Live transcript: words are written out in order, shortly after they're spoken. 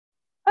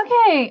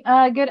Okay,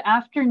 good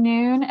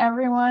afternoon,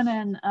 everyone,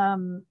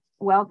 and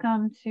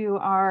welcome to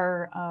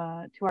our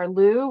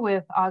LOO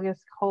with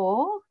August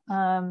Cole.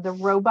 The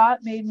robot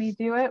made me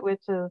do it,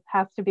 which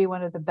has to be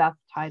one of the best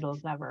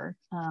titles ever.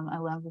 I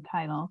love the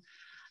title.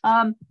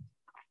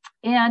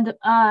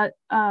 Mr.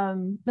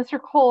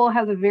 Cole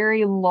has a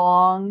very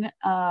long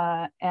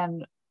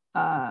and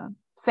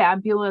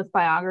fabulous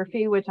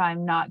biography, which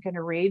I'm not going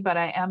to read, but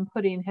I am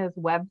putting his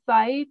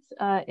website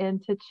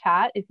into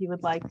chat if you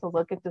would like to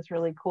look at this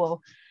really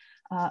cool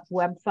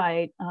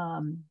website.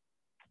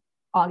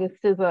 August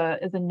is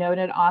a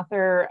noted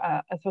author,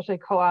 especially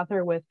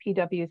co-author with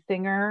P.W.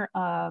 Singer.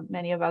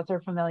 Many of us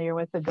are familiar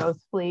with the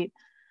Ghost Fleet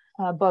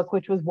book,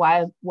 which was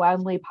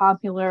wildly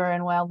popular,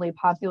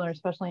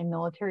 especially in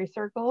military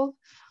circles.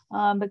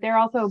 But they're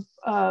also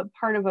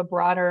part of a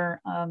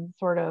broader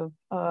sort of,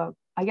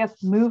 I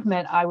guess,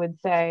 movement, I would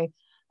say,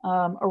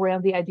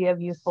 around the idea of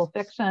useful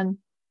fiction.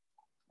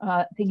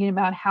 Thinking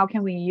about how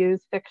can we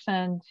use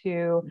fiction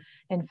to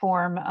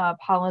inform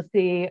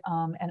policy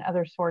and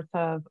other sorts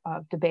of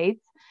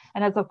debates.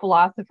 And as a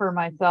philosopher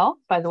myself,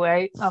 by the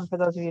way, for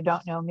those of you who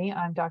don't know me,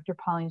 I'm Dr.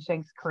 Pauline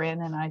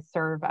Shanks-Corinne, and I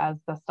serve as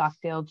the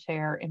Stockdale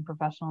Chair in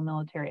Professional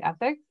Military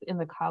Ethics in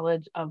the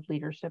College of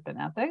Leadership and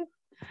Ethics.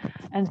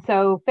 And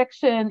so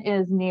fiction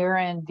is near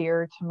and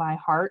dear to my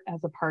heart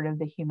as a part of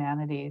the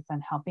humanities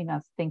and helping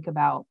us think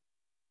about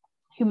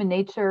human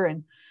nature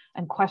and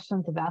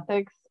questions of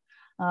ethics.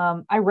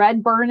 I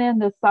read Burn-In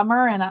this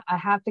summer, and I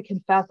have to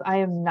confess, I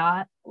am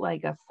not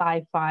like a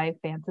sci-fi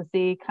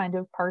fantasy kind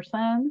of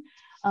person.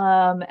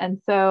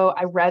 And so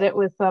I read it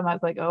with I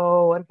was like,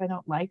 oh, what if I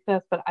don't like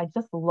this? But I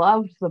just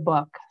loved the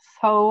book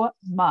so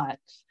much.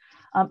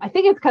 I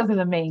think it's because of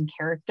the main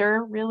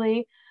character,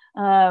 really.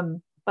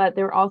 But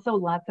there are also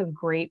lots of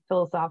great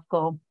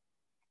philosophical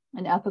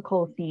and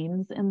ethical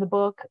themes in the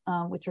book,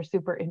 which are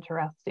super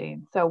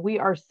interesting. So we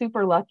are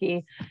super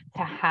lucky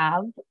to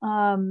have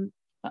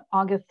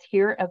August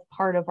here as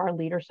part of our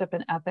Leadership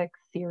and Ethics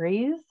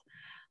series,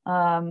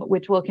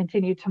 which will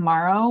continue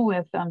tomorrow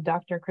with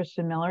Dr.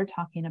 Christian Miller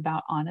talking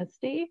about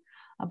honesty.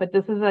 But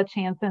this is a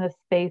chance and a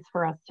space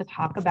for us to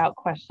talk about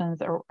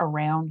questions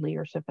around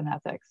leadership and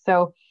ethics.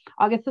 So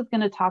August is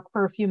going to talk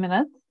for a few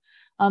minutes,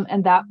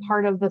 and that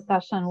part of the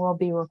session will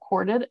be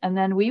recorded, and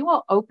then we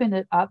will open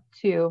it up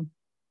to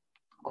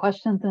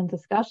questions and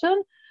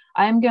discussion.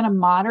 I'm going to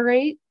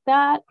moderate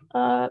that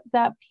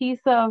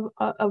piece of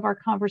our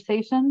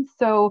conversation.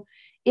 So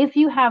if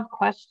you have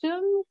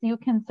questions, you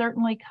can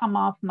certainly come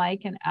off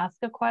mic and ask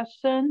a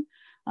question.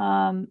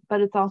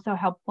 But it's also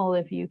helpful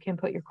if you can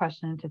put your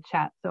question into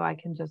chat so I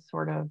can just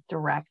sort of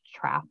direct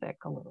traffic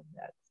a little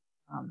bit.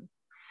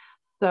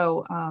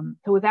 So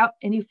without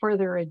any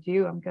further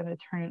ado, I'm going to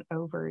turn it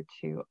over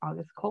to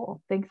August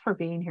Cole. Thanks for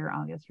being here,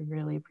 August. We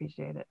really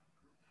appreciate it.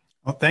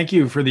 Well, thank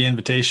you for the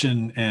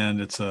invitation,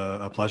 and it's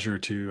a pleasure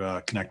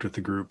to connect with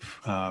the group.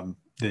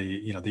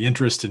 The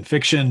interest in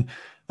fiction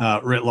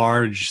writ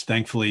large,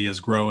 thankfully, is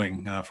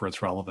growing for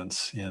its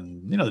relevance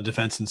in the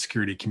defense and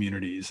security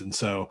communities. And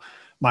so,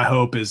 my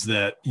hope is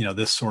that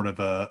this sort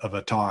of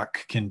a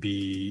talk can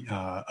be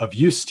of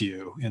use to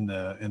you in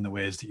the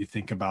ways that you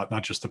think about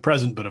not just the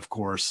present, but of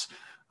course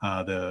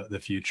the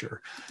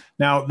future.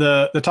 Now,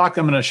 the talk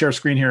I'm going to share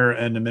screen here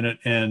in a minute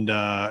and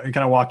kind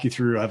of walk you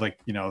through. I have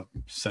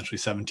essentially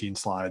 17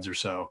 slides or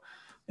so,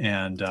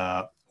 and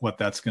what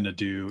that's going to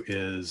do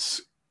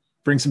is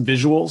bring some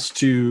visuals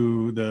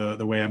to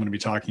the way I'm going to be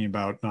talking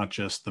about not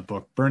just the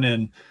book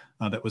Burn-In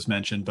that was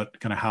mentioned, but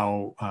kind of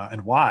how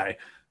and why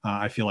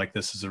I feel like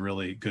this is a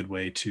really good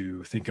way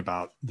to think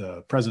about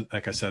the present,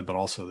 like I said, but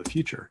also the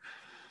future.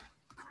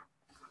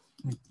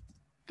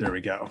 There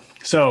we go.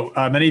 So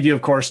many of you,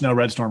 of course, know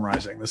Red Storm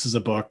Rising. This is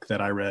a book that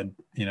I read,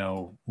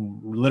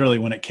 literally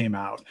when it came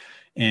out.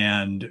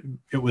 And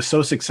it was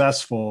so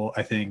successful,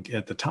 I think,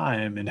 at the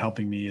time in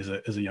helping me as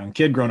a young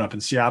kid growing up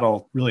in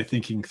Seattle, really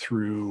thinking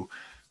through,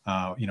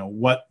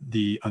 what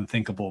the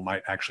unthinkable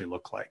might actually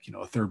look like,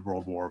 a third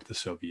world war with the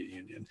Soviet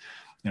Union.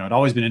 I'd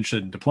always been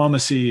interested in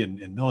diplomacy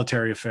and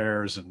military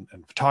affairs and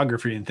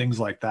photography and things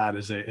like that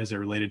as they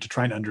related to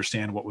trying to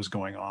understand what was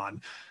going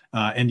on.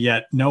 And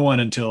yet no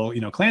one until,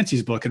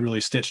 Clancy's book had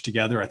really stitched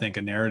together, I think,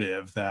 a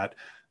narrative that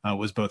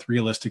was both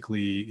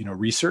realistically,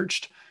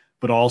 researched,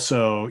 but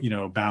also,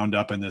 bound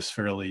up in this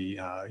fairly,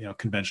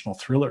 conventional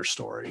thriller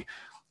story.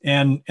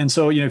 And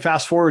so,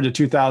 fast forward to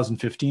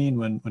 2015,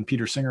 when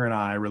Peter Singer and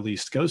I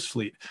released Ghost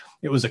Fleet,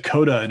 it was a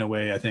coda in a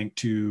way, I think,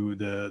 to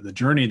the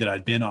journey that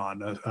I'd been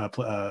on,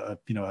 a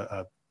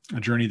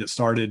journey that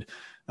started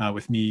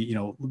with me,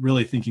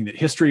 really thinking that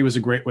history was a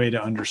great way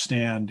to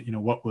understand,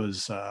 what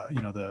was,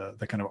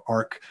 the kind of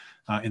arc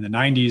in the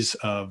 90s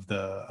of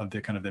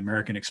the kind of the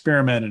American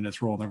experiment and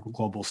its role on the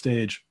global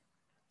stage.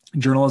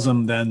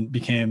 Journalism then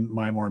became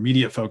my more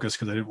immediate focus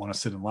because I didn't want to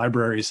sit in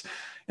libraries.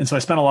 And so I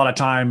spent a lot of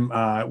time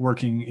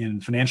working in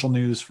financial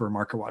news for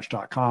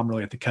MarketWatch.com,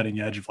 really at the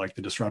cutting edge of like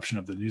the disruption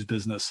of the news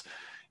business.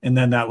 And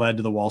then that led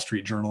to the Wall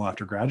Street Journal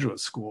after graduate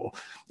school.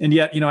 And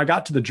yet, I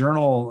got to the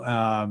Journal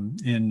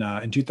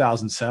in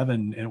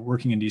 2007 and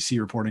working in DC,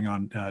 reporting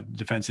on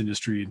defense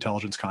industry,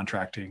 intelligence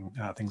contracting,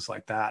 things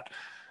like that,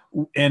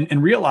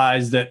 and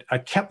realized that I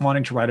kept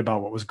wanting to write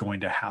about what was going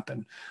to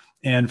happen.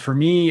 And for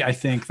me, I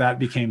think that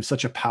became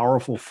such a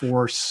powerful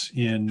force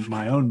in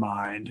my own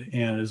mind,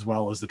 and as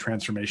well as the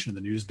transformation of the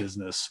news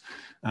business,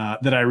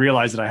 that I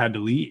realized that I had to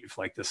leave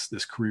like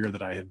this career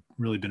that I had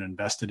really been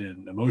invested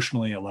in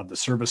emotionally. I love the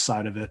service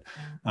side of it.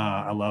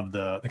 I love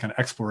the kind of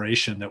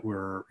exploration that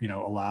we're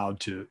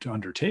allowed to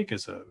undertake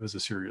as a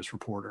serious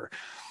reporter.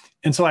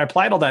 And so I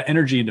applied all that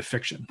energy into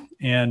fiction.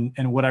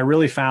 And what I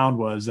really found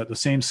was that the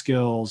same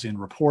skills in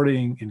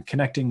reporting, in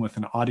connecting with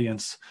an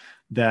audience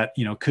that,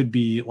 could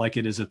be like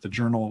it is at the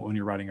Journal when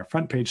you're writing a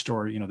front page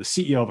story, the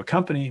CEO of a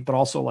company, but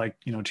also like,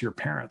 to your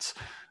parents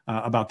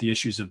about the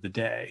issues of the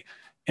day.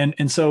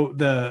 And so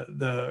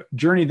the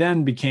journey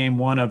then became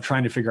one of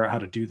trying to figure out how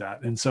to do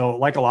that. And so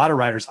like a lot of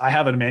writers, I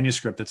have a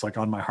manuscript that's like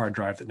on my hard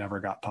drive that never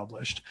got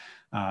published.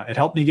 It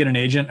helped me get an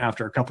agent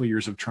after a couple of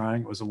years of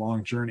trying. It was a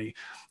long journey.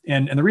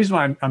 And the reason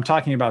why I'm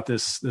talking about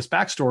this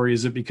backstory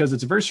is that because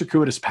it's a very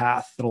circuitous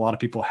path that a lot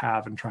of people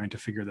have in trying to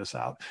figure this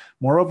out.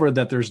 Moreover,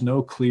 that there's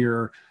no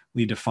clearly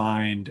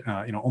defined,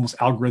 almost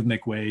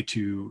algorithmic way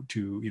to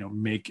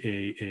make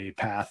a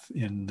path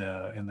in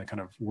the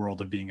kind of world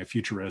of being a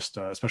futurist,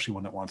 especially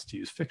one that wants to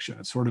use fiction.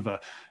 It's sort of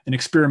an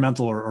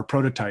experimental or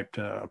prototyped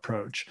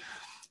approach.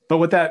 But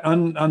what that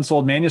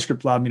unsold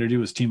manuscript allowed me to do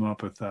was team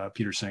up with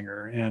Peter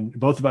Singer. And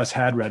both of us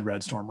had read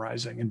Red Storm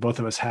Rising, and both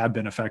of us had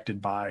been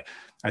affected by,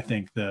 I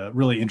think, the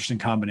really interesting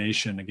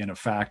combination, again, of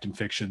fact and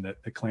fiction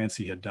that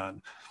Clancy had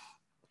done.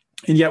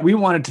 And yet we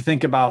wanted to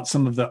think about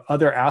some of the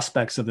other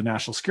aspects of the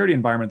national security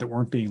environment that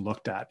weren't being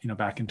looked at,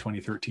 back in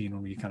 2013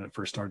 when we kind of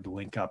first started to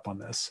link up on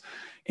this.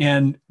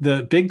 And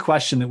the big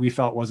question that we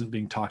felt wasn't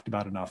being talked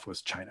about enough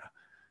was China.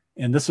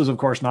 And this was, of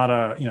course, not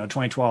a,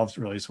 2012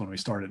 release when we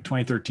started.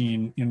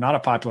 2013, not a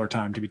popular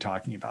time to be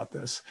talking about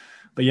this.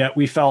 But yet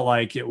we felt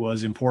like it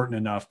was important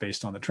enough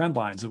based on the trend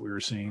lines that we were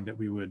seeing that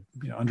we would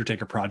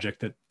undertake a project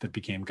that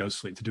became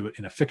Ghostly, to do it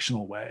in a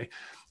fictional way.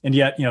 And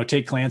yet,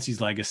 take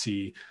Clancy's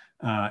legacy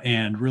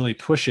and really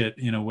push it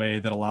in a way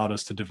that allowed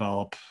us to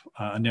develop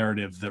a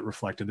narrative that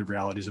reflected the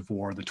realities of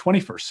war in the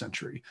 21st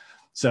century.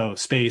 So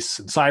space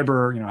and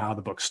cyber, how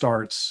the book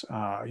starts,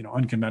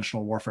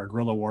 unconventional warfare,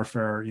 guerrilla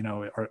warfare,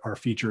 are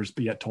features,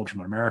 but yet told from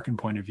an American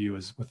point of view,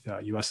 is with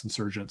U.S.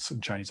 insurgents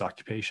and Chinese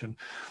occupation.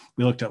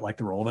 We looked at like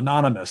the role of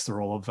Anonymous, the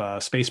role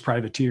of space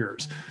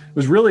privateers. It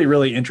was really,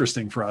 really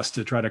interesting for us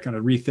to try to kind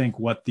of rethink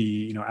what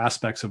the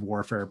aspects of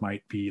warfare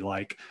might be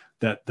like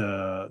that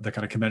the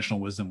kind of conventional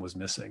wisdom was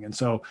missing. And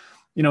so,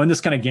 in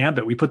this kind of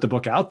gambit, we put the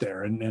book out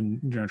there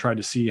and tried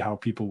to see how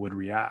people would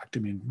react. I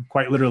mean,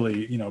 quite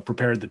literally,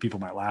 prepared that people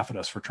might laugh at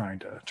us for trying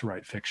to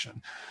write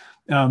fiction.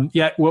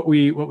 Yet what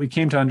we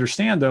came to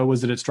understand, though,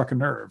 was that it struck a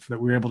nerve,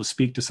 that we were able to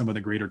speak to some of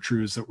the greater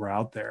truths that were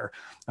out there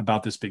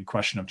about this big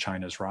question of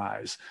China's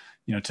rise.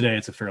 Today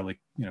it's a fairly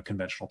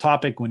conventional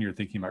topic when you're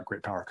thinking about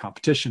great power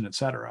competition, et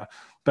cetera.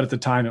 But at the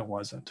time it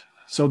wasn't.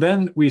 So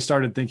then we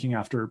started thinking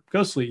after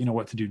Ghostly,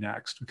 what to do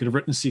next. We could have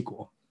written a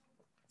sequel.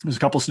 There's a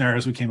couple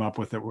scenarios we came up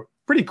with that were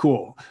pretty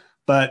cool,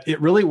 but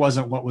it really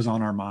wasn't what was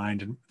on our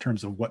mind in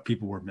terms of what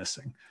people were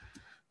missing.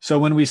 So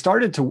when we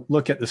started to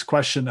look at this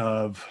question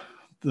of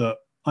the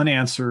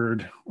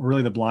unanswered, or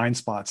really the blind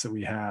spots that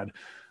we had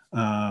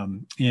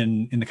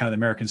in the kind of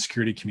American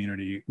security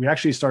community, we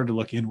actually started to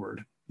look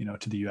inward,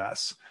 to the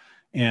US,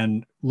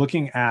 and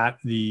looking at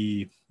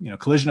the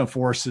collision of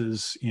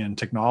forces in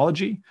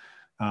technology,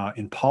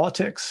 in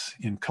politics,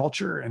 in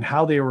culture, and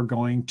how they were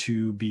going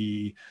to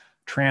be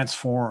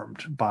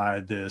transformed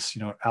by this,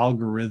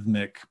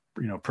 algorithmic,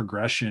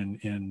 progression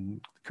in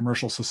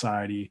commercial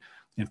society,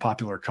 in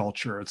popular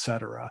culture, et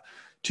cetera,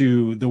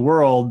 to the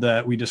world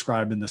that we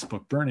describe in this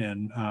book, Burn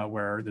In,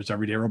 where there's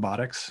everyday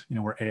robotics,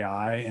 where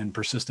AI and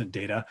persistent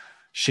data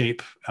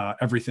shape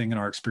everything in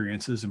our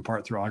experiences, in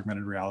part through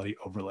augmented reality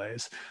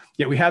overlays.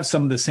 Yet we have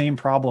some of the same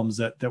problems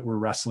that we're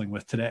wrestling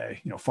with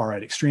today,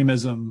 far-right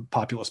extremism,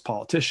 populist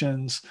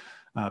politicians,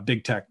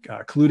 big tech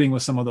colluding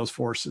with some of those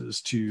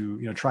forces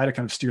to try to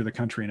kind of steer the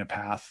country in a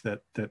path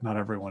that not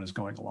everyone is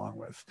going along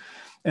with.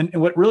 And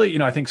what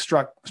really I think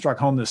struck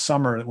home this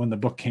summer when the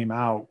book came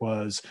out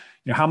was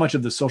how much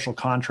of the social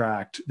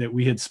contract that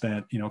we had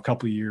spent a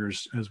couple of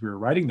years as we were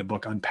writing the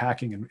book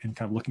unpacking and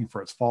kind of looking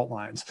for its fault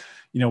lines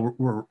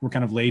we're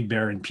kind of laid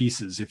bare in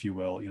pieces, if you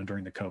will,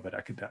 during the COVID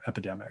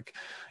epidemic,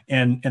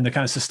 and the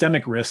kind of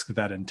systemic risk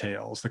that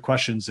entails, the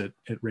questions that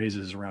it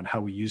raises around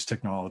how we use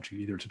technology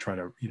either to try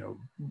to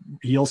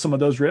heal some of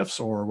those rifts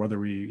or whether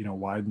we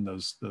widen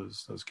those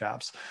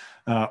gaps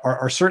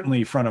are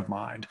certainly front of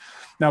mind.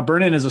 Now,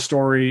 Burn In is a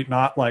story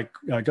not like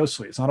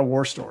Ghostly. It's not a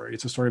war story.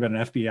 It's a story about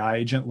an FBI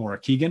agent, Laura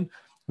Keegan,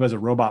 who has a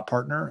robot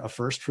partner, a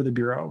first for the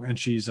Bureau, and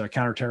she's a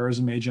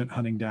counterterrorism agent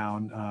hunting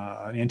down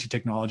an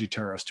anti-technology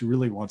terrorist who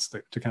really wants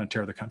to kind of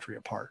tear the country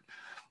apart.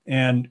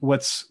 And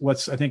what's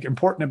I think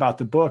important about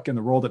the book and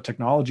the role that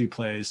technology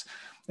plays,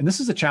 and this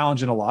is a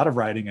challenge in a lot of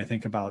writing, I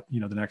think about, the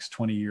next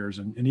 20 years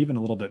and even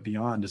a little bit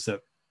beyond, is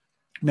that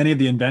many of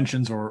the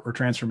inventions or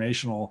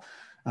transformational,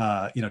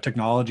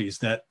 technologies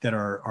that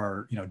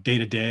are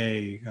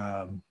day-to-day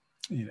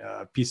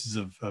pieces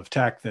of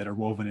tech that are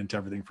woven into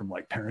everything from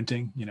like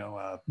parenting,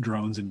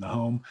 drones in the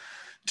home,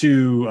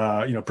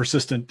 to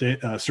persistent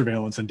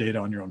surveillance and data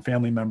on your own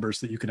family members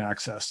that you can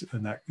access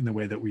in the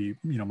way that we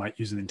might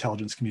use in the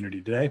intelligence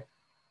community today,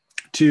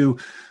 to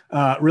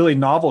really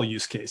novel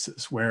use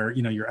cases where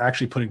you're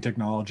actually putting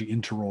technology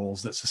into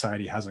roles that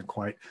society hasn't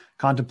quite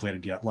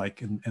contemplated yet,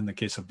 like in the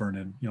case of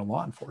burn-in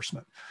law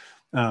enforcement.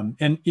 And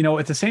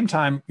at the same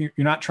time, you're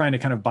not trying to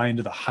kind of buy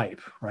into the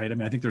hype, right? I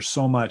mean, I think there's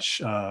so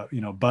much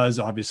buzz,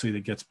 obviously,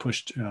 that gets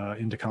pushed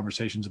into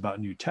conversations about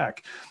new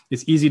tech.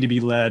 It's easy to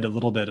be led a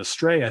little bit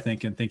astray, I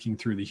think, in thinking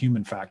through the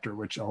human factor,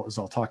 which as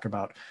I'll talk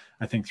about,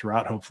 I think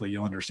throughout, hopefully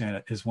you'll understand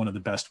it, is one of the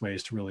best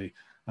ways to really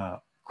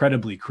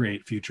credibly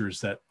create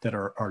futures that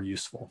are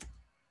useful.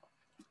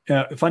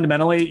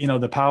 Fundamentally,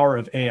 the power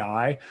of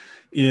AI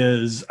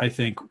is, I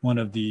think, one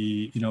of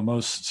the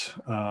most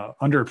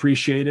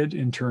underappreciated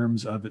in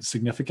terms of its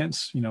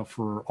significance,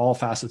 for all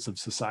facets of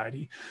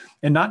society,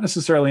 and not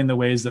necessarily in the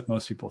ways that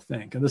most people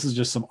think. And this is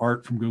just some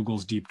art from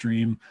Google's Deep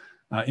Dream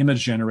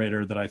image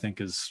generator that I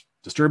think is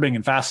disturbing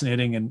and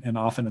fascinating. And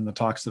often in the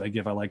talks that I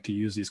give, I like to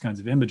use these kinds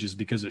of images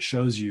because it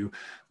shows you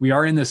we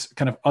are in this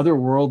kind of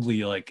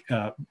otherworldly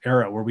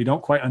era where we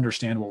don't quite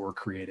understand what we're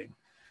creating.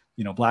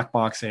 Black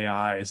box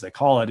AI, as they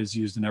call it, is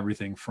used in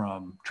everything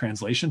from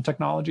translation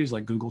technologies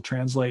like Google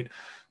Translate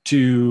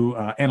to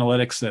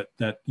analytics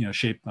that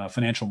shape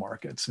financial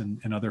markets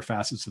and other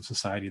facets of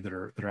society that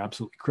are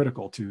absolutely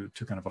critical to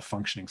kind of a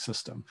functioning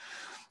system.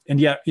 And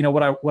yet,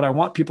 what I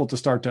want people to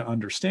start to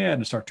understand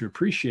and start to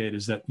appreciate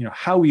is that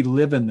how we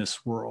live in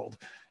this world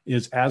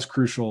is as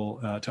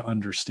crucial to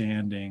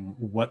understanding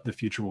what the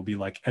future will be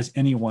like as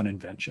any one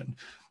invention.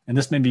 And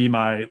this may be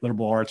my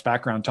liberal arts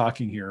background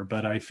talking here,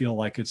 but I feel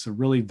like it's a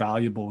really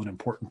valuable and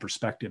important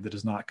perspective that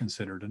is not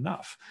considered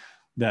enough.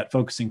 That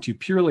focusing too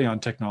purely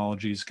on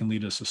technologies can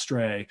lead us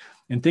astray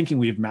in thinking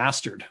we've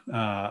mastered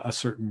a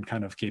certain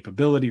kind of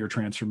capability or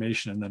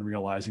transformation, and then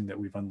realizing that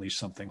we've unleashed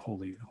something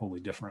wholly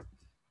different.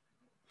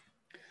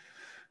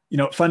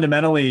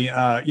 Fundamentally,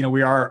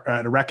 we are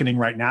at a reckoning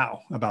right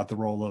now about the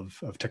role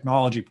of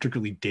technology,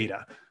 particularly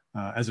data,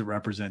 as it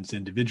represents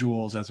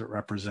individuals, as it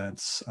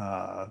represents,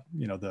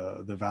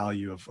 the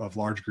value of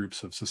large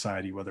groups of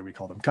society, whether we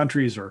call them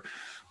countries or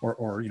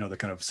the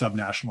kind of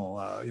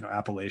subnational,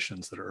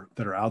 appellations that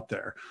are out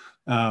there.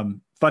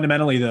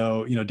 Fundamentally,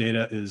 though,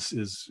 data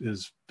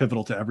is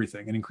pivotal to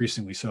everything, and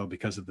increasingly so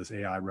because of this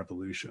AI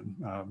revolution.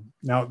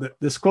 Now,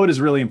 this quote is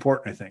really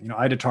important, I think.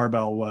 Ida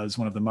Tarbell was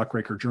one of the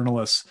muckraker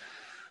journalists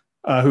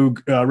who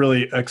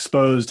really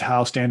exposed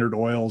how Standard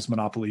Oil's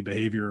monopoly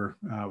behavior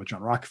with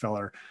John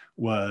Rockefeller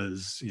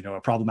was,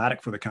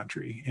 problematic for the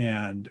country,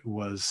 and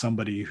was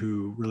somebody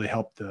who really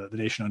helped the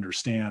nation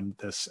understand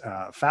this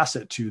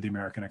facet to the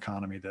American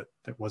economy that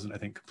wasn't, I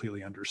think,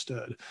 completely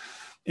understood.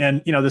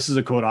 And this is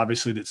a quote,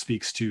 obviously, that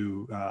speaks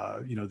to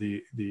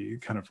the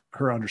kind of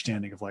her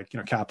understanding of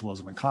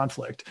capitalism and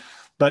conflict.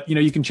 But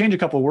you can change a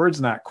couple of words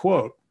in that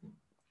quote,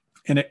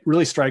 and it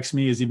really strikes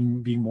me as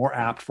even being more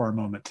apt for our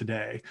moment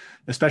today,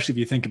 especially if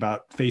you think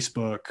about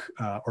Facebook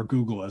or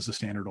Google as the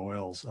Standard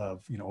Oils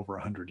of over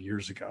 100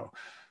 years ago.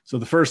 So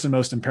the first and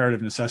most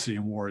imperative necessity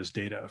in war is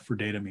data. For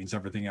data means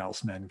everything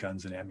else: men,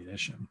 guns, and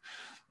ammunition.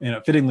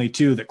 And fittingly,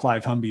 too, that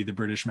Clive Humby, the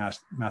British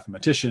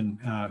mathematician,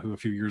 who a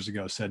few years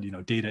ago said,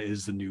 data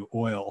is the new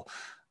oil.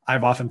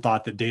 I've often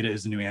thought that data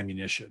is the new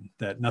ammunition,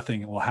 that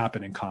nothing will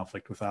happen in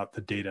conflict without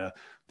the data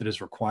that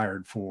is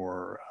required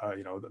for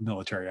the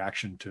military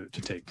action to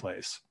take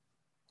place.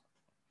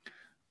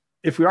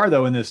 If we are,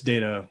 though, in this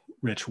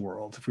data-rich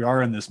world, if we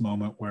are in this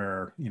moment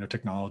where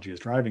technology is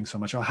driving so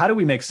much, how do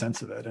we make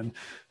sense of it? And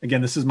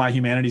again, this is my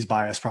humanities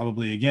bias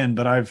probably again,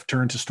 but I've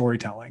turned to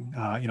storytelling.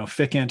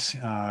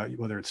 FICINT,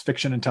 whether it's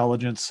fiction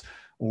intelligence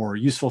or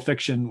useful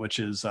fiction, which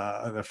is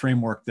a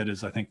framework that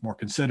is, I think, more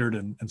considered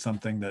and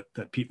something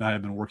that Pete and I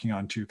have been working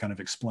on to kind of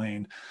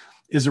explain,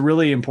 is a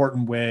really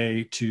important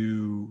way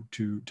to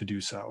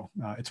do so.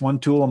 It's one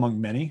tool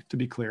among many, to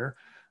be clear.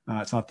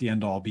 It's not the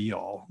end all be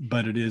all,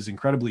 but it is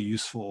incredibly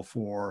useful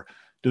for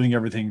doing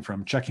everything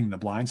from checking the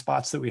blind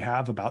spots that we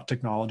have about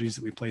technologies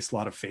that we place a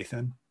lot of faith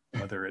in,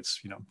 whether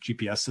it's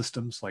GPS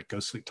systems like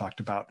Ghost Fleet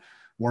talked about,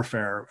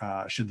 warfare,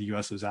 should the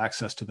US lose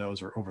access to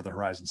those, or over the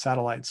horizon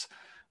satellites,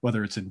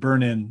 whether it's in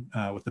burn-in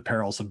with the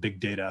perils of big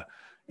data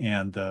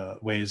and the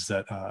ways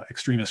that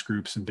extremist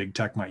groups and big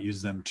tech might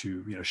use them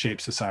to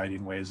shape society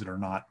in ways that are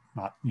not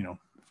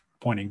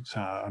pointing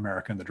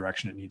America in the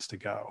direction it needs to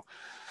go.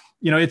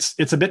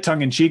 It's a bit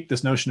tongue-in-cheek,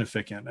 this notion of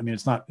FICINT. I mean,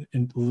 it's not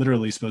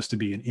literally supposed to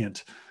be an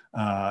int,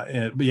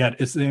 but yet at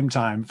the same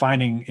time,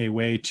 finding a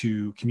way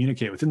to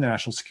communicate within the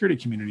national security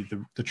community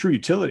the true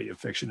utility of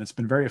fiction. It's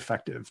been very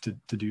effective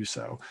to do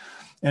so.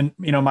 And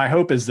my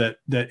hope is that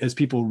as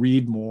people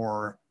read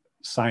more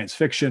science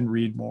fiction,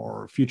 read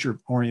more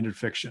future-oriented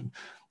fiction,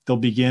 they'll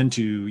begin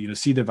to,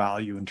 see the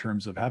value in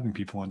terms of having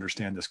people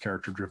understand this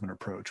character-driven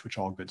approach, which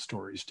all good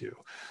stories do.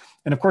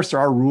 And of course, there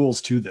are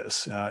rules to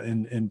this.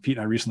 And Pete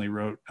and I recently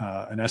wrote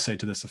an essay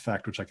to this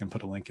effect, which I can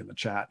put a link in the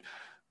chat.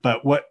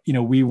 But what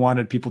we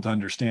wanted people to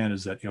understand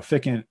is that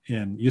fiction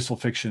in useful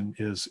fiction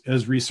is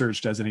as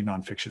researched as any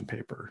nonfiction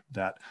paper.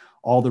 That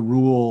all the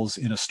rules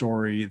in a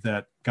story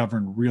that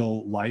govern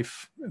real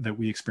life that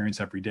we experience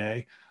every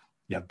day,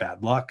 you have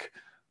bad luck,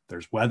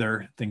 there's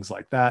weather, things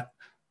like that.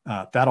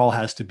 That all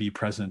has to be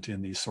present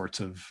in these sorts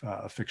of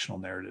fictional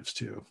narratives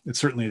too. It's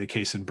certainly the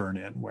case in Burn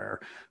In, where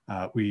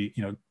we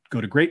go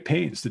to great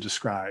pains to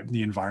describe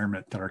the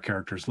environment that our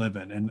characters live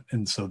in,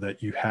 and so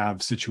that you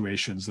have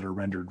situations that are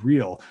rendered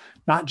real,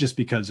 not just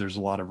because there's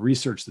a lot of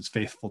research that's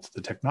faithful to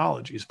the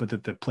technologies, but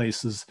that the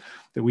places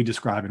that we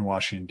describe in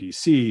Washington,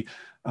 D.C.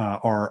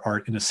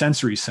 Are in a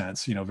sensory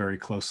sense, very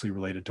closely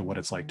related to what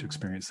it's like to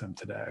experience them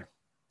today.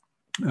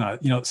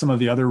 Some of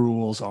the other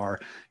rules are,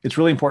 it's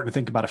really important to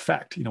think about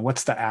effect.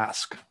 What's the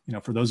ask?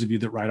 For those of you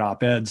that write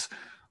op-eds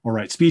or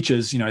write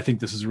speeches, I think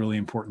this is a really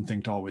important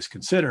thing to always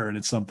consider. And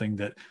it's something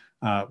that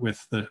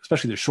with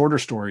especially the shorter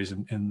stories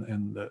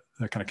in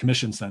the kind of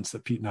commission sense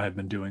that Pete and I have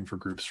been doing for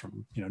groups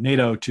from,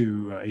 NATO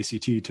to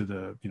ACT to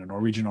the,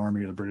 Norwegian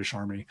Army or the British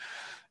Army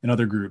and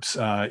other groups,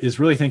 is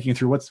really thinking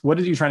through what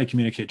are you trying to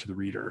communicate to the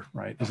reader,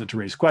 right? Is it to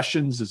raise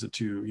questions? Is it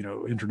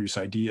to, introduce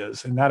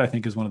ideas? And that, I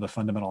think, is one of the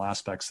fundamental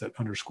aspects that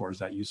underscores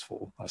that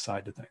useful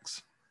side to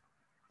things.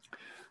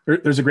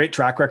 There's a great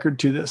track record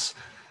to this.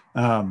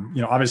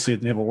 Obviously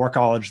at Naval War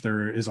College,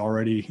 there is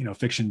already,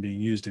 fiction being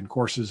used in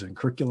courses and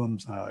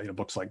curriculums,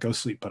 books like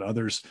Ghost Sleep, but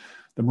others.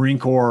 The Marine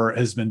Corps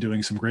has been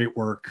doing some great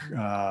work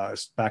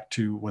back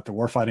to what the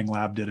Warfighting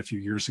Lab did a few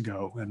years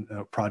ago, and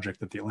a project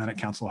that the Atlantic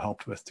Council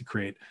helped with to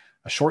create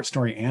a short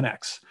story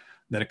annex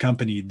that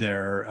accompanied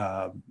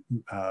their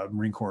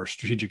Marine Corps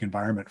strategic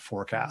environment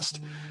forecast.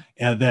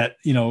 And that,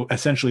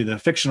 essentially the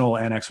fictional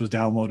annex was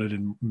downloaded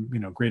in,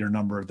 greater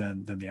number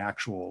than the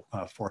actual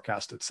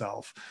forecast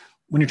itself.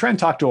 When you're trying to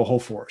talk to a whole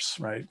force,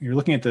 right, you're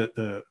looking at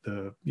the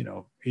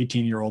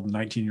 18-year-old and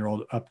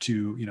 19-year-old up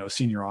to,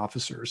 senior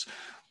officers.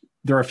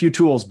 There are a few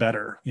tools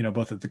better,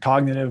 both at the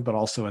cognitive, but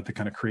also at the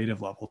kind of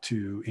creative level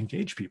to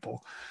engage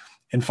people.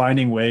 And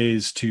finding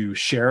ways to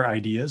share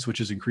ideas,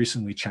 which is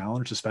increasingly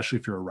challenged, especially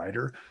if you're a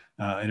writer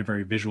in a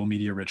very visual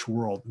media rich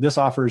world. This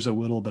offers a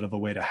little bit of a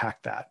way to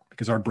hack that,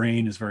 because our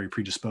brain is very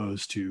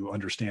predisposed to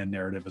understand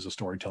narrative as a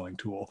storytelling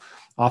tool,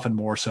 often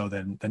more so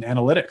than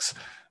analytics,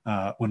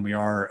 when we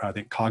are, I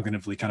think,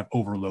 cognitively kind of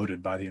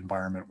overloaded by the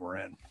environment we're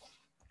in.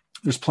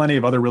 There's plenty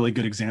of other really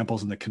good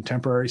examples in the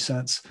contemporary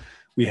sense.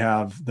 We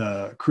have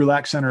the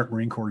Krulak Center at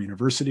Marine Corps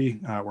University,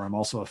 where I'm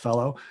also a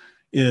fellow,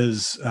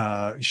 is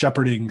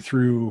shepherding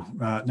through,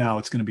 now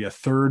it's going to be a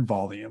third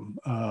volume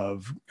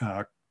of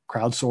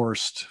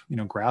crowdsourced,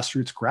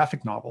 grassroots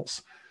graphic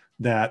novels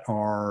that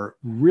are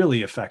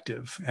really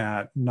effective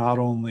at not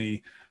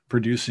only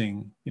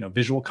producing,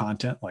 visual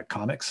content like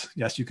comics.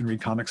 Yes, you can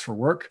read comics for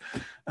work,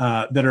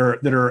 that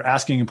are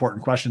asking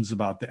important questions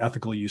about the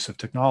ethical use of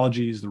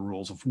technologies, the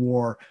rules of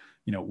war,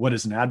 what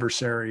is an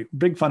adversary,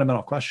 big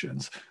fundamental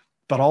questions.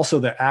 But also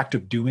the act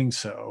of doing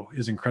so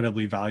is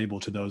incredibly valuable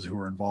to those who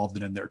are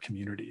involved in their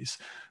communities,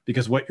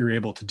 because what you're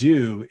able to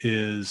do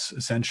is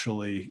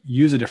essentially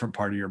use a different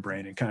part of your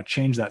brain and kind of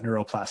change that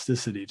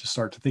neuroplasticity to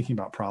start to thinking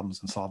about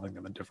problems and solving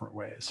them in different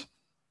ways.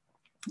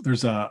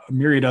 There's a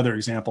myriad other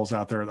examples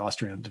out there. The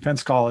Austrian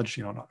Defense College,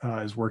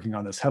 is working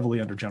on this heavily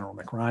under General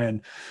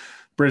McRyan.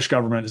 British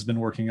government has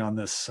been working on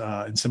this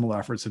in similar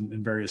efforts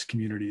in various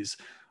communities.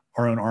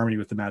 Our own Army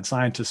with the Mad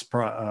Scientist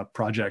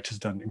project has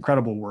done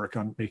incredible work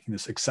on making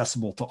this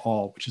accessible to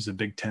all, which is a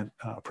big tent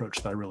approach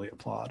that I really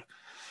applaud.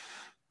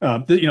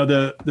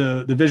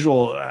 The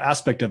visual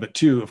aspect of it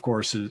too, of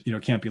course, is,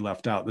 can't be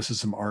left out. This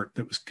is some art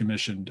that was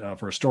commissioned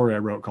for a story I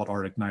wrote called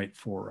Arctic Night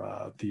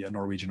for the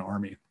Norwegian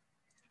Army.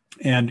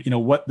 And,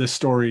 what this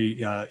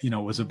story,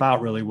 was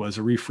about really was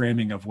a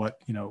reframing of what,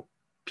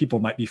 people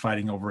might be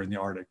fighting over in the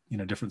Arctic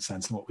in a different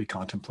sense than what we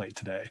contemplate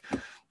today.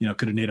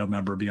 Could a NATO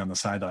member be on the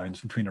sidelines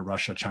between a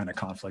Russia-China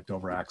conflict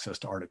over access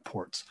to Arctic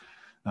ports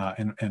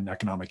and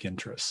economic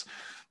interests?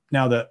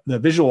 Now, the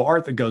visual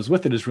art that goes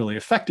with it is really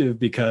effective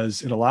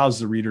because it allows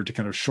the reader to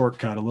kind of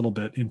shortcut a little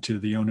bit into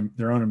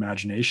their own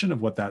imagination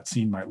of what that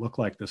scene might look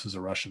like. This is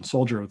a Russian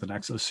soldier with an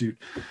exosuit.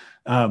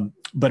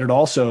 But it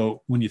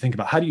also, when you think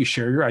about how do you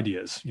share your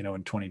ideas, in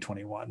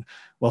 2021,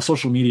 well,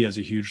 social media is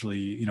a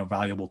hugely,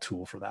 valuable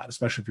tool for that,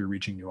 especially if you're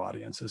reaching new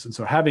audiences. And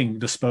so having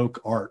bespoke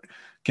art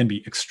can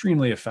be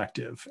extremely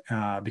effective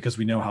because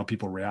we know how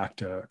people react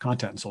to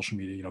content in social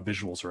media,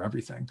 visuals are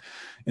everything.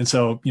 And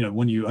so,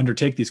 when you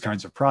undertake these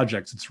kinds of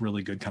projects, it's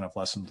really good kind of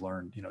lessons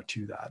learned,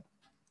 to that.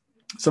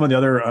 Some of the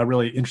other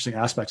really interesting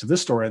aspects of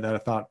this story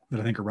that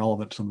I think are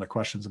relevant to some of the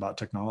questions about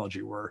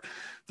technology were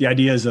the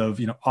ideas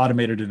of,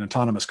 automated and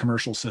autonomous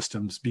commercial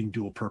systems being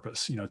dual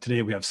purpose.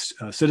 Today we have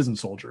citizen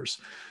soldiers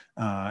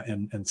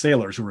and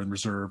sailors who are in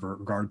reserve or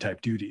guard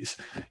type duties.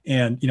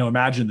 And,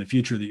 imagine the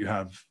future that you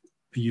have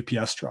a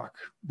UPS truck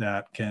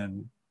that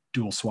can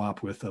dual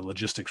swap with a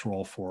logistics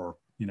role for,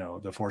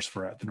 the force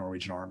for the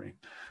Norwegian army.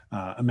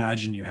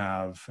 Imagine you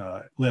have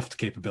lift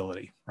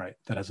capability, right?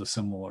 That has a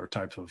similar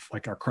type of,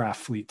 like our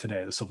craft fleet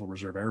today, the Civil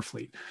Reserve Air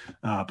Fleet,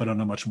 but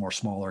on a much more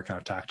smaller kind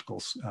of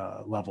tactical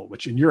level,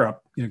 which in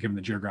Europe, given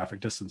the geographic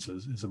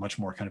distances, is a much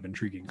more kind of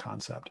intriguing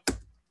concept.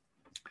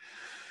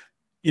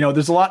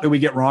 There's a lot that we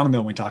get wrong though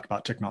when we talk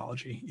about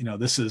technology.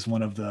 This is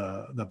one of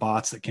the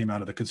bots that came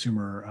out of the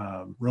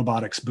consumer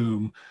robotics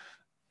boom.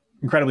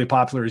 Incredibly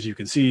popular, as you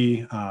can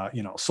see,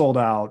 sold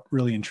out,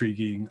 really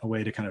intriguing, a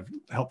way to kind of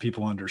help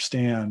people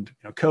understand,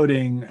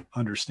 coding,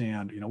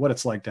 understand, what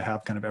it's like to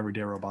have kind of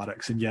everyday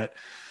robotics. And yet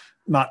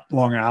not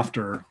long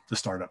after the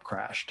startup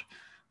crashed.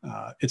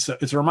 It's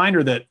a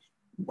reminder that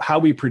how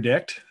we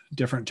predict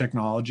different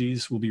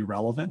technologies will be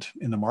relevant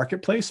in the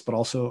marketplace, but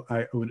also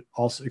I would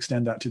also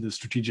extend that to the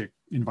strategic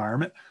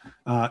environment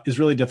is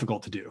really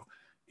difficult to do.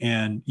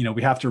 And,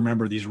 we have to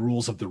remember these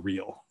rules of the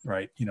real,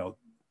 right?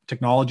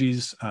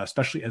 Technologies,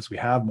 especially as we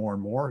have more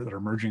and more that are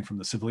emerging from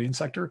the civilian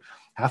sector,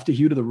 have to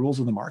hew to the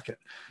rules of the market.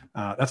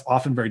 That's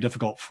often very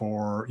difficult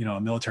for a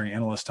military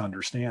analyst to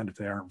understand if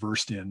they aren't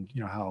versed in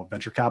how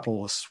venture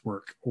capitalists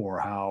work, or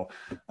how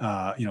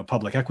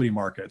public equity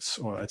markets,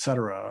 or et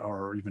cetera,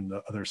 or even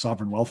the other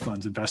sovereign wealth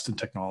funds invest in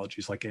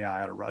technologies like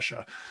AI out of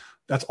Russia.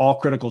 That's all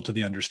critical to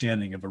the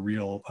understanding of a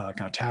real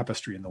kind of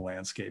tapestry in the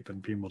landscape,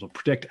 and being able to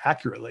predict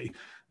accurately,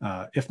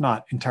 if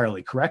not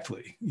entirely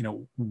correctly,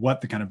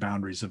 what the kind of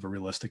boundaries of a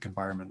realistic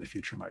environment in the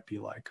future might be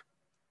like.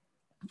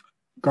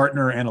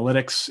 Gartner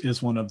Analytics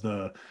is one of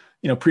the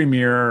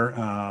premier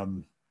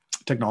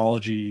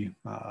technology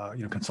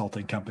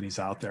consulting companies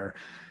out there.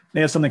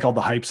 They have something called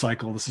the hype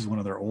cycle. This is one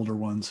of their older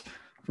ones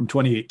from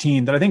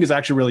 2018 that I think is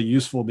actually really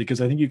useful,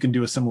 because I think you can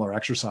do a similar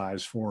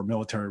exercise for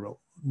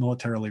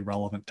militarily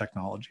relevant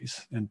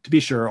technologies. And to be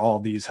sure, all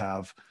of these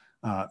have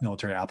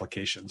military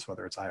applications,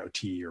 whether it's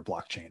IoT or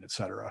blockchain, et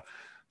cetera.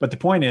 But the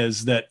point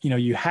is that,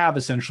 you have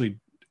essentially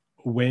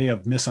a way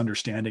of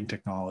misunderstanding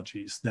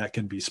technologies that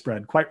can be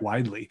spread quite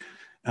widely.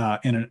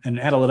 And an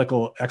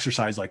analytical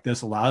exercise like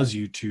this allows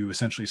you to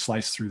essentially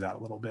slice through that a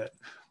little bit.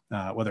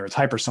 Whether it's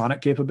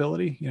hypersonic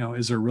capability,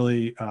 is there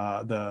really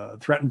the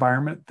threat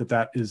environment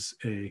that is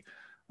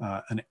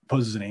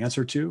poses an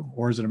answer to,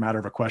 or is it a matter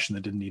of a question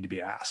that didn't need to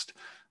be asked?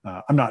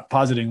 I'm not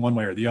positing one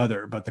way or the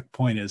other, but the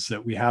point is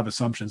that we have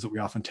assumptions that we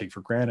often take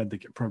for granted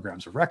that get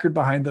programs of record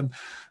behind them,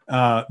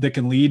 that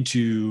can lead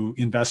to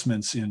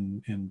investments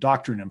in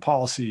doctrine and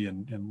policy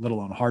and let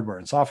alone hardware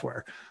and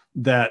software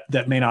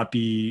that may not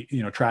be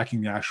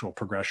tracking the actual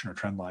progression or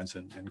trend lines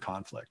in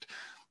conflict.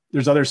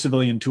 There's other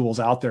civilian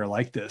tools out there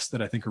like this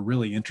that I think are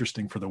really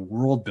interesting for the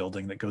world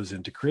building that goes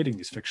into creating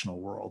these fictional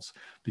worlds,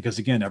 because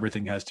again,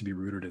 everything has to be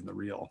rooted in the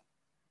real.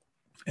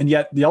 And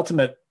yet the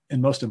ultimate and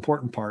most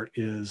important part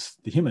is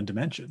the human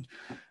dimension.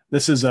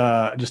 This is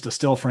just a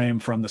still frame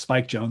from the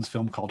Spike Jonze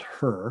film called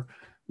Her,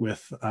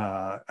 which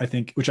I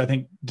think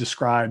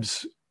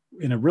describes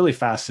in a really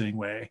fascinating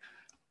way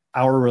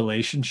our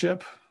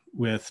relationship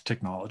with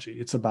technology.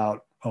 It's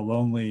about a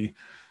lonely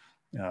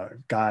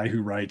guy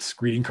who writes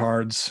greeting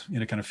cards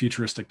in a kind of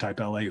futuristic type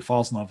LA, who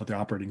falls in love with the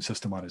operating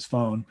system on his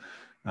phone.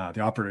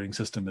 The operating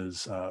system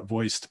is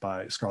voiced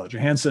by Scarlett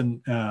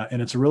Johansson,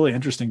 and it's a really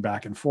interesting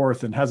back and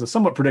forth, and has a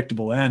somewhat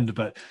predictable end,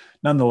 but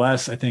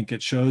nonetheless, I think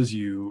it shows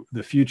you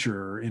the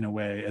future in a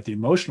way at the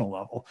emotional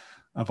level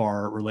of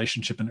our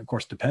relationship, and of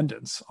course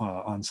dependence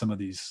on some of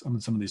these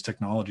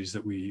technologies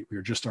that we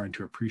are just starting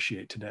to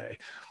appreciate today.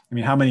 I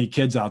mean, how many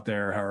kids out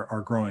there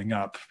are growing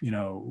up,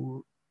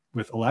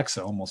 with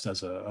Alexa almost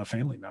as a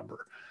family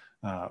member,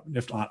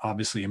 if not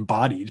obviously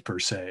embodied per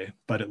se,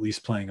 but at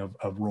least playing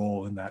a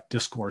role in that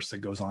discourse that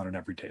goes on in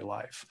everyday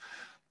life.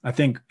 I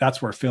think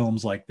that's where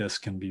films like this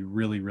can be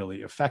really,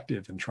 really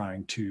effective in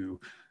trying to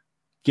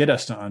get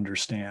us to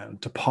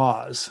understand, to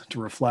pause, to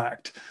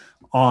reflect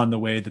on the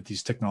way that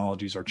these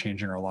technologies are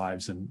changing our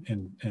lives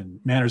in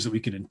manners that we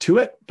can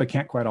intuit, but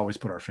can't quite always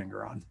put our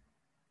finger on.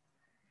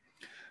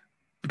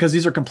 Because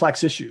these are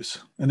complex issues,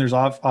 and there's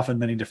often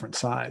many different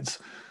sides.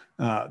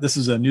 This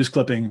is a news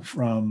clipping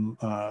from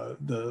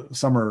the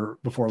summer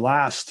before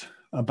last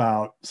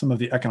about some of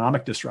the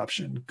economic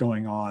disruption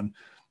going on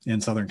in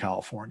Southern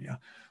California.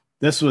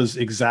 This was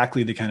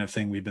exactly the kind of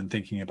thing we've been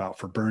thinking about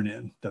for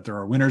Burn-In, that there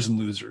are winners and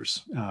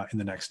losers in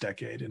the next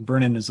decade. And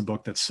Burn-In is a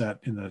book that's set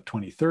in the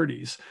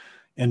 2030s.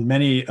 And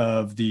many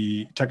of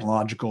the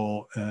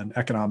technological and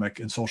economic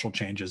and social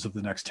changes of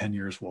the next 10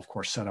 years will, of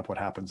course, set up what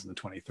happens in the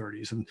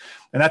 2030s. And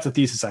that's a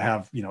thesis I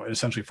have,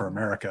 essentially for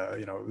America,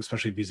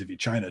 especially vis-a-vis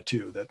China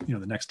too, that,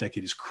 the next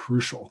decade is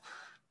crucial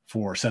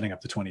for setting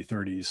up the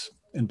 2030s.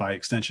 And by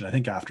extension, I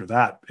think after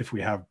that, if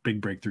we have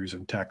big breakthroughs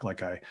in tech,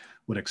 like I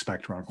would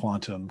expect around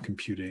quantum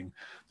computing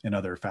and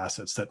other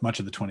facets, that much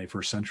of the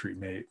 21st century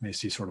may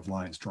see sort of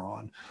lines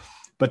drawn.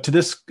 But to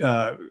this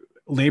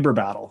labor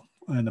battle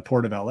in the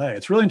port of LA,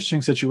 it's a really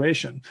interesting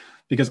situation,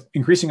 because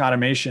increasing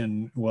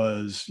automation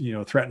was,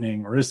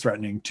 threatening or is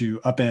threatening to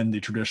upend the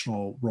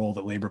traditional role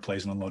that labor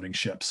plays in unloading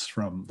ships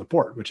from the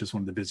port, which is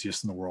one of the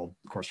busiest in the world,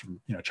 of course, from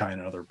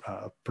China and other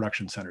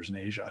production centers in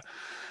Asia.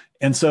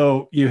 And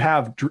so you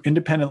have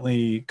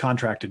independently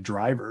contracted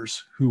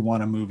drivers who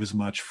want to move as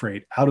much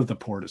freight out of the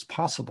port as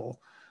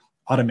possible.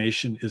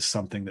 Automation is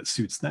something that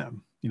suits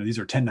them. These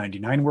are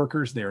 1099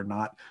 workers. They are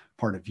not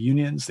part of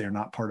unions. They are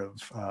not part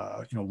of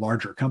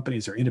larger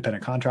companies. They're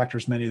independent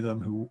contractors, many of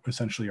them, who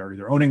essentially are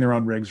either owning their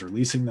own rigs or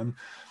leasing them.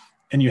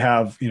 And you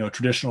have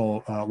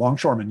traditional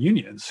longshoremen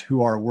unions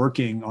who are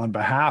working on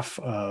behalf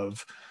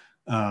of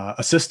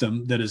a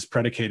system that is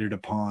predicated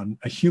upon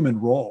a human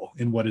role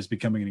in what is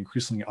becoming an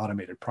increasingly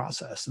automated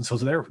process. And so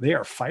they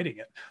are fighting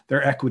it.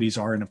 Their equities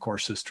are in, of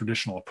course, this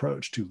traditional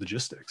approach to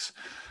logistics.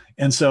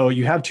 And so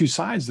you have two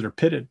sides that are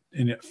pitted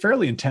in a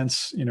fairly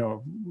intense,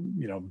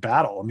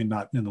 battle. I mean,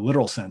 not in the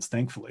literal sense,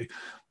 thankfully.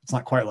 It's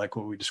not quite like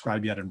what we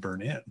described yet in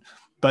Burn In.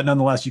 But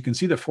nonetheless, you can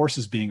see the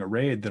forces being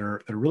arrayed that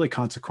are really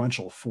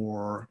consequential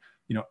for,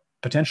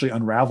 potentially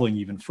unraveling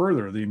even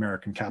further the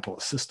American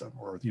capitalist system,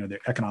 or, the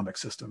economic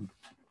system.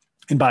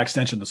 And by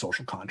extension, the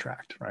social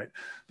contract, right?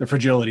 The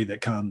fragility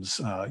that comes,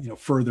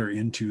 further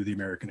into the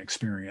American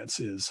experience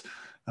is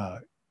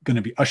going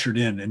to be ushered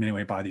in many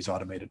ways by these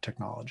automated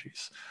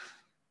technologies.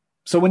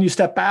 So when you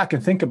step back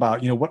and think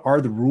about, what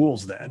are the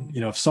rules then?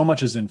 If so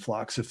much is in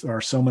flux, if there are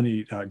so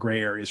many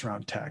gray areas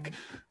around tech,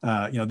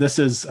 this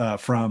is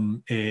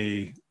from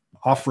a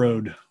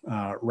off-road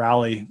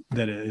rally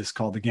that is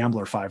called the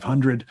Gambler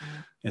 500.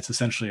 It's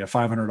essentially a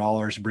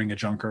 $500 to bring a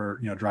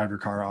junker, drive your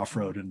car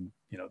off-road and,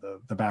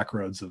 the back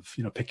roads of,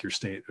 pick your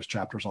state. There's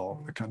chapters all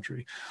over the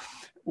country.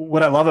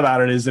 What I love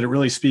about it is that it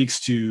really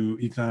speaks to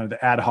kind of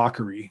the ad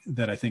hocery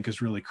that I think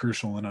is really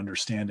crucial in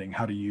understanding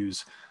how to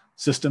use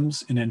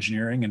systems in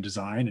engineering and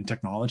design and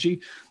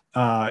technology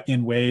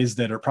in ways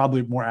that are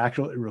probably more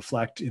accurately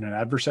reflect in an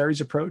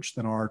adversary's approach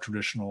than our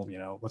traditional,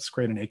 let's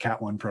create an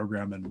ACAT-1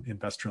 program and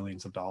invest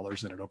trillions of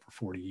dollars in it over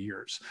 40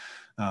 years.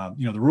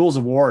 The rules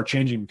of war are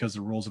changing because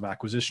the rules of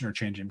acquisition are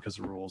changing, because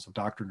the rules of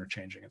doctrine are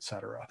changing, et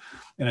cetera.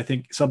 And I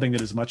think something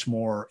that is much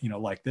more,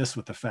 like this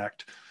with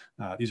effect.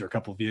 These are a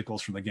couple of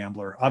vehicles from the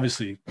Gambler.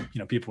 Obviously,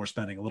 people are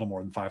spending a little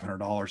more than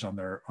 $500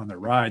 on their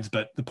rides.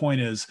 But the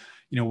point is,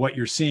 what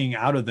you're seeing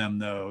out of them,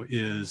 though,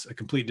 is a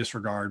complete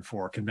disregard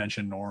for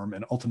convention, norm,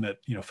 and ultimate,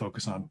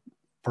 focus on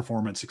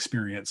performance,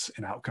 experience,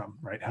 and outcome,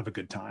 right? Have a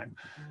good time.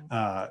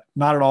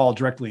 Not at all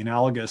directly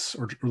analogous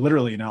or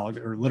literally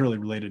analogous or literally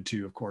related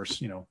to, of course,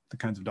 the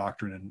kinds of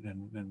doctrine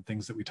and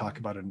things that we talk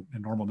about in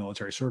normal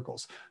military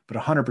circles, but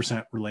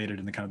 100% related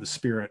in the kind of the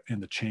spirit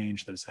and the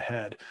change that is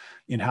ahead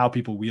in how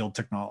people wield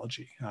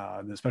technology,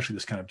 especially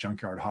this kind of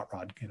junkyard hot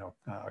rod,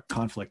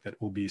 conflict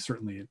that will be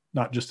certainly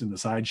not just in the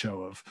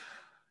sideshow of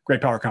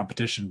great power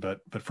competition, but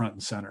front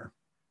and center.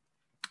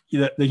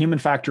 The human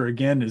factor,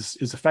 again,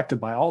 is affected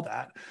by all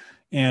that.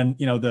 And,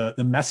 the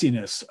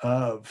messiness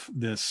of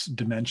this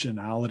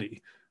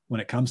dimensionality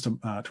when it comes to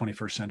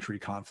 21st century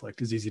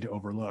conflict is easy to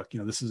overlook.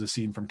 This is a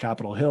scene from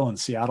Capitol Hill in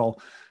Seattle.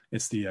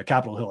 It's the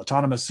Capitol Hill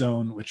Autonomous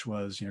Zone, which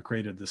was,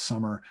 created this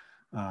summer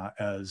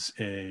as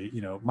a,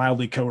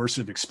 mildly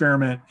coercive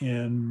experiment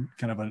in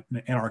kind of an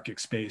anarchic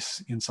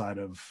space inside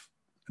of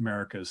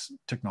America's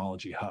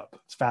technology hub.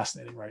 It's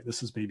fascinating, right?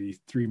 This is maybe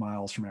 3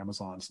 miles from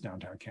Amazon's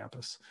downtown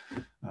campus.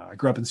 I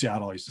grew up in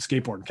Seattle. I used to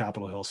skateboard in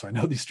Capitol Hill, so I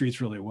know these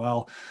streets really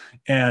well.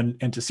 And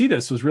to see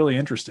this was really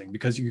interesting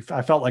because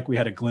I felt like we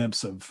had a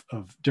glimpse of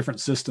different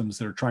systems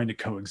that are trying to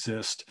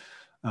coexist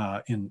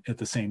at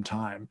the same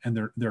time, and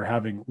they're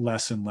having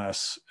less and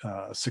less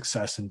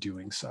success in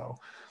doing so.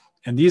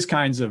 And these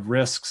kinds of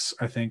risks,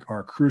 I think,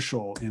 are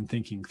crucial in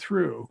thinking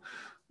through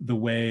the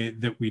way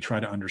that we try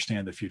to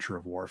understand the future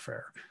of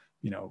warfare.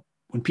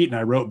 When Pete and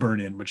I wrote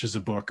Burn In, which is a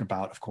book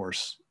about, of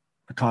course,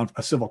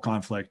 a civil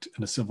conflict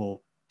and a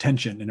civil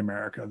tension in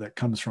America that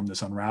comes from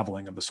this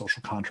unraveling of the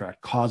social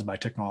contract caused by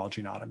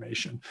technology and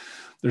automation,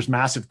 there's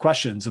massive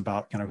questions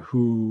about kind of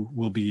who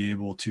will be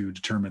able to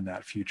determine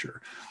that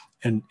future.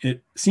 And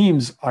it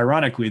seems,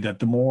 ironically, that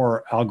the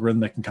more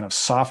algorithmic and kind of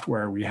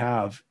software we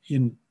have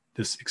in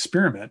this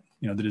experiment,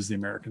 that is the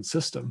American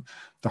system,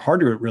 the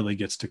harder it really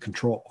gets to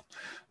control.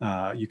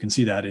 You can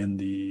see that in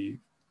the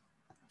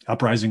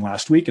uprising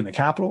last week in the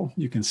Capitol.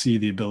 You can see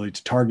the ability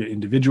to target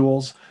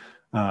individuals,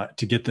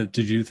 to get to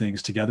do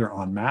things together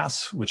en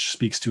masse, which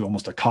speaks to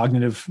almost a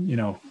cognitive,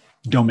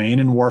 domain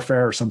in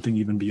warfare, or something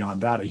even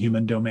beyond that, a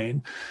human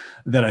domain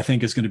that I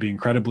think is going to be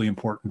incredibly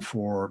important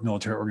for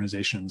military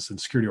organizations and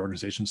security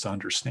organizations to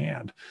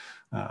understand,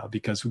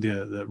 because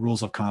the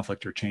rules of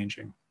conflict are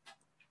changing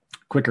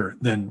quicker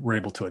than we're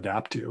able to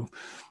adapt to.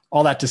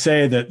 All that to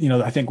say that,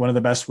 I think one of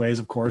the best ways,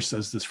 of course,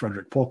 as this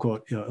Frederick Pohl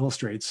quote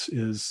illustrates,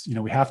 is,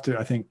 we have to,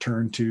 I think,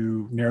 turn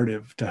to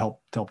narrative to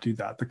help do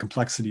that. The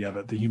complexity of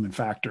it, the human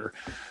factor,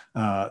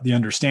 the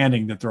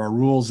understanding that there are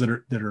rules that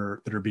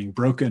are being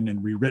broken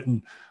and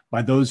rewritten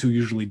by those who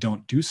usually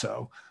don't do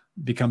so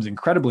becomes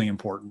incredibly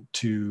important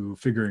to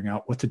figuring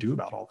out what to do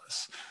about all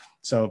this.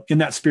 So in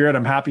that spirit,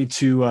 I'm happy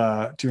to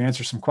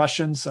answer some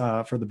questions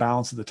for the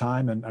balance of the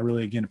time. And I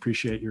really, again,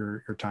 appreciate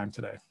your time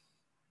today.